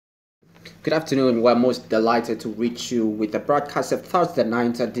Good afternoon. We're most delighted to reach you with the broadcast of Thursday,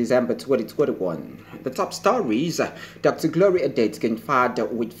 9th of December 2021. The top stories: Dr. Gloria EDET conferred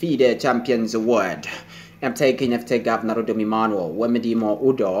with FIDA Champions Award. I'm taking FT Governor EMMANUEL, UWEMEDIMO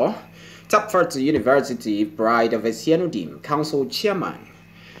UDOM. TOPFAITH University Pride of ESSIEN UDIM Council Chairman.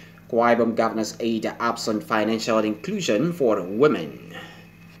 IBOM Governor's Aid Absent Financial Inclusion for Women.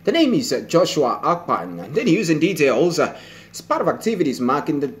 The name is Joshua AKPAN. The news in details. As part of activities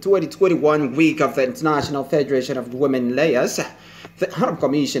marking the 2021 week of the International Federation of Women Layers, the Honorable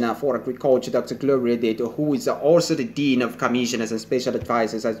Commissioner for Agriculture, Dr. Gloria EDET, who is also the Dean of Commissioners and Special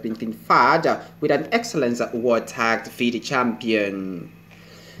Advisors, has been conferred with an Excellence Award tagged FIDA Champion,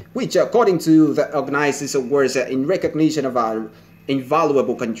 which, according to the organizers, was in recognition of our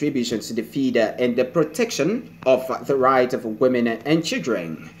invaluable contributions to the FIDA and the protection of the rights of women and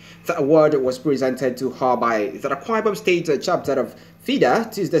children. The award was presented to her by the Akwa Ibom State chapter of FIDA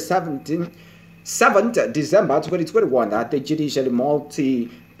Tuesday 7th December 2021 at the Judicial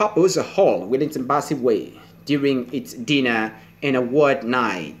Multi-Purpose Hall, Wellington Bassey Way, during its dinner and award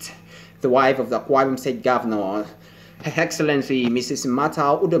night. The wife of the Akwa Ibom State Governor, Her Excellency Mrs. Mata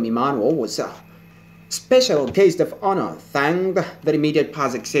UDOM EMMANUEL, was a special guest of honor, thanked the immediate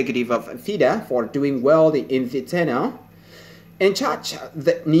past executive of FIDA for doing well in the tenure and charged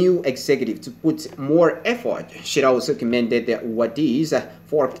the new executive to put more effort. She also commended the awardees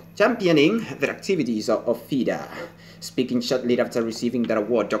for championing the activities of FIDA. Speaking shortly after receiving the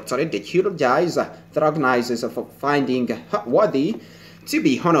award, Dr. EDET eulogized the organizers for finding her worthy to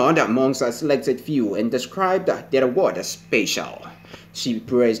be honored amongst a selected few and described their award as special. She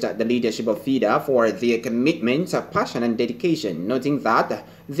praised the leadership of FIDA for their commitment, passion, and dedication, noting that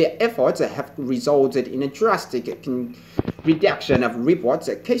their efforts have resulted in a drastic reduction of reports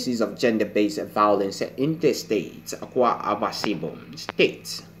cases of gender-based violence in the state, Akwa Ibom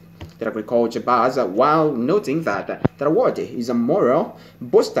State. The agriculture buzz, while noting that the award is a moral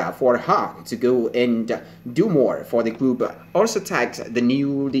booster for her to go and do more for the group, also tagged the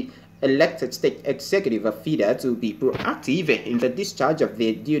newly elected state executive of FIDA to be proactive in the discharge of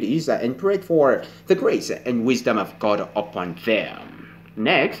their duties and prayed for the grace and wisdom of God upon them.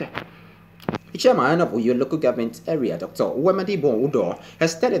 Next, the chairman of your local government area, Dr. UWEMEDIMO UDOM,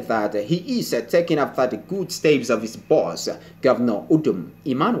 has stated that he is taking after the good steps of his boss, Governor UDOM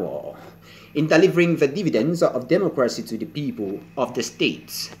EMMANUEL, in delivering the dividends of democracy to the people of the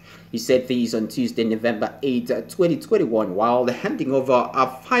state. He said this on Tuesday, November 8, 2021, while handing over a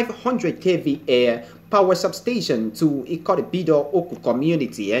 500 kVA power substation to Ikodebido Oku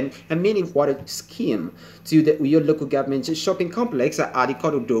community and a mini water scheme to the Uyo local government shopping complex at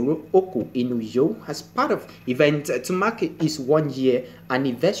Ikododoro Oku in Uyo as part of event to mark its 1-year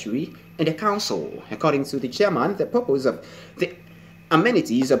anniversary in the council. According to the chairman, the purpose of the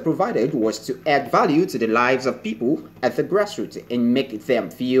amenities provided was to add value to the lives of people at the grassroots and make them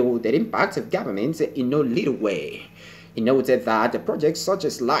feel the impact of government in no little way. He noted that projects such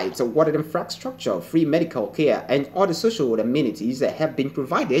as light, water infrastructure, free medical care, and other social amenities have been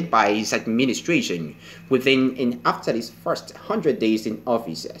provided by his administration within and after his first 100 days in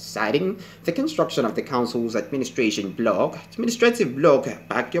office, citing the construction of the council's administrative block,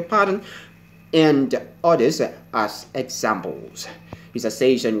 and others as examples. His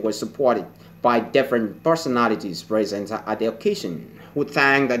accession was supported by different personalities present at the occasion, who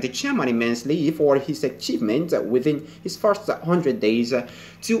thanked the chairman immensely for his achievement within his first 100 days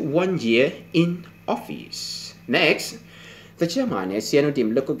to 1 year in office. Next, the chairman of ESSIEN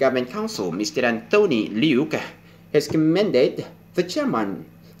UDIM Local Government Council, Mr. Anthony Luke, has commended the chairman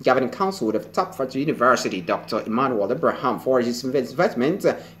Governing Council of TOPFAITH University, Dr. Emmanuel Abraham, for his investment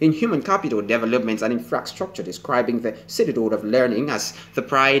in human capital development and infrastructure, describing the Citadel of Learning as the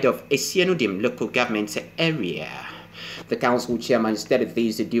pride of ESSIEN UDIM local government area. The council chairman stated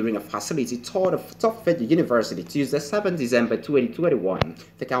this during a facility tour of TOPFAITH University Tuesday, 7 December 2021.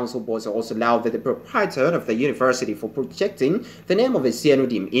 The council board also allowed the proprietor of the university for projecting the name of ESSIEN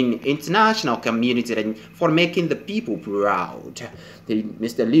UDIM in international community and for making the people proud.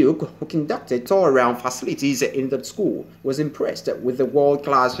 Mr. Luke, who conducted tour around facilities in the school, was impressed with the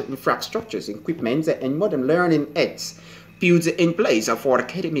world-class infrastructures, equipment, and modern learning aids built in place for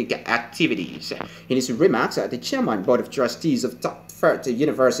academic activities. In his remarks, the chairman board of trustees of TOPFAITH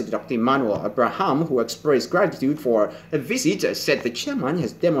University, Dr. Emmanuel Abraham, who expressed gratitude for a visit, said the chairman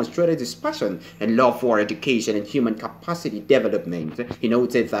has demonstrated his passion and love for education and human capacity development. He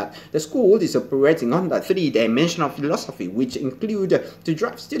noted that the school is operating under a 3-dimensional philosophy, which include to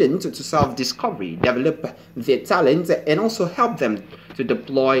drive students to self-discovery, develop their talents, and also help them to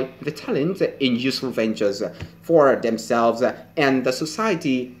deploy the talent in useful ventures for themselves and the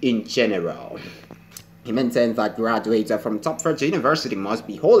society in general. He maintained that graduates from top-tier university must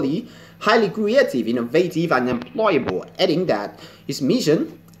be highly creative, innovative, and employable, adding that his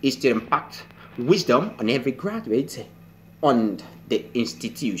mission is to impact wisdom on every graduate on the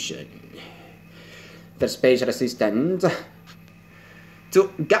institution. The special assistant to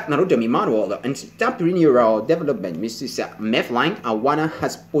Governor UDOM EMMANUEL and Entrepreneurial Development, Mrs. Mevline Awana,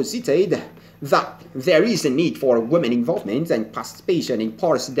 has posited that there is a need for women involvement and participation in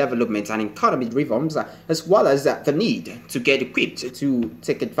policy development and economic reforms, as well as the need to get equipped to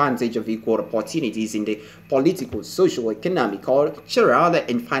take advantage of equal opportunities in the political, social, economic, cultural,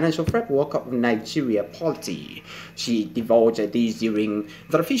 and financial framework of Nigeria polity. She divulged this during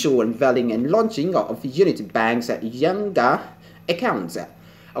the official unveiling and launching of Unity Bank's Younger Accounts,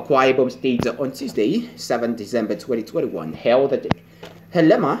 Akwa Ibom State on Tuesday, 7 December 2021, held at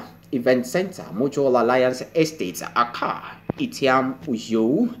Helema Event Center, Mutual Alliance Estates, Accra, Itiam,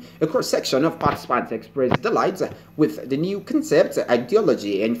 Uyo. A cross-section of participants expressed delight with the new concept,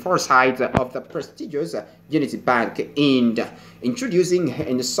 ideology, and foresight of the prestigious Unity Bank in introducing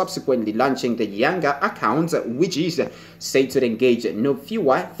and subsequently launching the Younger Account, which is said to engage no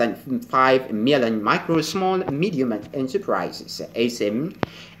fewer than 5 million micro, small, medium enterprises,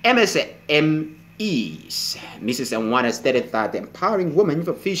 MSMEs. Mrs. Nwana stated that empowering women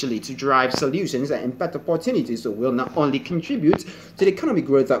officially to drive solutions and better opportunities will not only contribute to the economic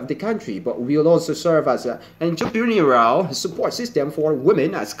growth of the country, but will also serve as an entrepreneurial support system for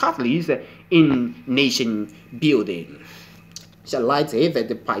women as catalysts in nation building. She highlighted that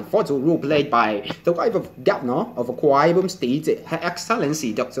the pivotal role played by the wife of Governor of Akwa Ibom State, Her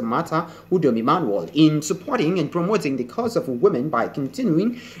Excellency Dr. Martha UDOM EMMANUEL, in supporting and promoting the cause of women by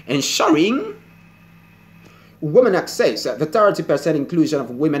continuing ensuring women access, the 30% inclusion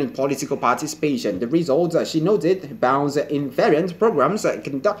of women in political participation. The results, she noted, bounds in variant programs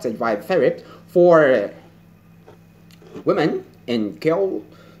conducted by FIDA for women and girl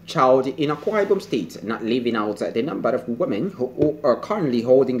child in Akwa Ibom State, not leaving out the number of women who are currently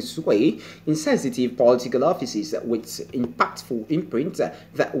holding sway in sensitive political offices with impactful imprint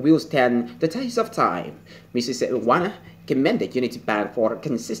that will stand the test of time. Mrs. Nwana commended Unity Bank for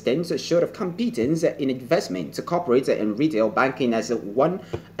consistent show of competence in investment, corporate and retail banking as one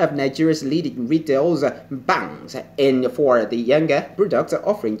of Nigeria's leading retail banks and for the younger product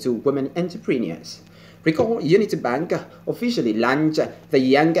offering to women entrepreneurs. Recall, Unity Bank officially launched the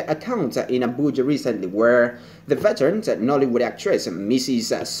Younger Account in Abuja recently, where the veteran Nollywood actress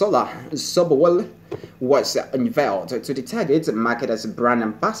Mrs. Sola Sobowal was unveiled to the target market as a brand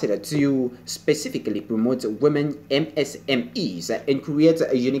ambassador to specifically promote women MSMEs and create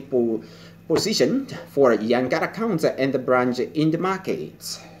a unique position for Younger Accounts and the branch in the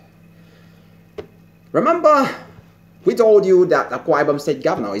market. Remember, we told you that Akwa Ibom State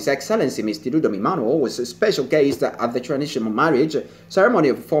Governor, His Excellency Mr. UDOM EMMANUEL, was a special guest at the traditional marriage ceremony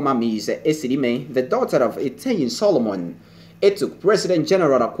of former Miss ESSIEN, the daughter of Etienne Solomon Etuk, President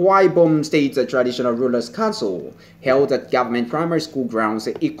General of Akwa Ibom State Traditional Rulers Council, held at Government Primary School grounds,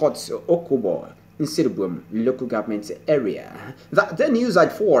 Ikot Okubo, in Sidibum, local government area. That's the news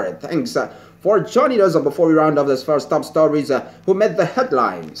at 4. Thanks for joining us before we round off this first top stories who made the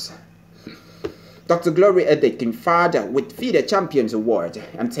headlines. Dr. Glory EDET conferred with FIDA Champions Award.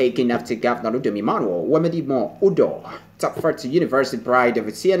 I'm taking after Governor UDOM EMMANUEL, UWEMEDIMO UDO, top-tier University Pride of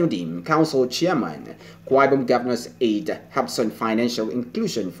ESSIEN UDIM, Council Chairman, Akwa Ibom Governor's Aid, HARPS on Financial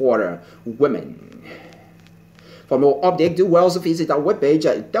Inclusion for Women. For more updates, do well to visit our webpage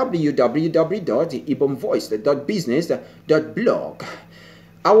at www.ibomvoice.business.blog,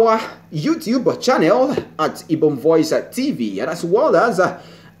 our YouTube channel at IBOM Voice TV, and as well as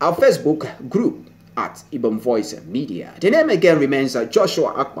our Facebook group at IBOM Voice Media. The name again remains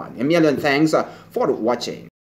Joshua AKPAN. A million thanks for watching.